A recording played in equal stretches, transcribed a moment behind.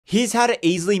Here's how to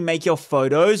easily make your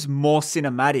photos more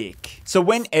cinematic. So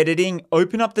when editing,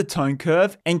 open up the tone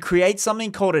curve and create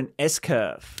something called an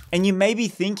S-curve. And you may be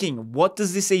thinking, what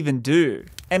does this even do?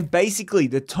 And basically,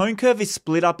 the tone curve is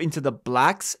split up into the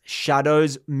blacks,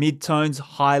 shadows, midtones,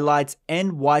 highlights,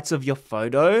 and whites of your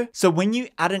photo. So when you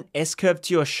add an S-curve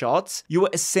to your shots, you are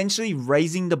essentially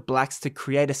raising the blacks to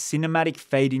create a cinematic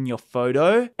fade in your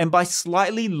photo. And by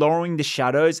slightly lowering the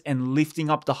shadows and lifting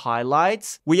up the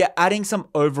highlights, we are adding some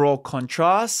overall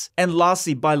contrast. And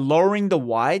lastly, by lowering the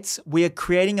whites, we are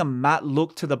creating a matte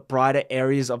look to the brighter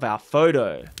areas of our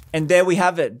photo. And there we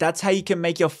have it. That's how you can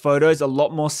make your photos a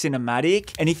lot more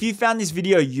cinematic. And if you found this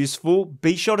video useful,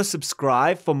 be sure to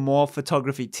subscribe for more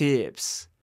photography tips.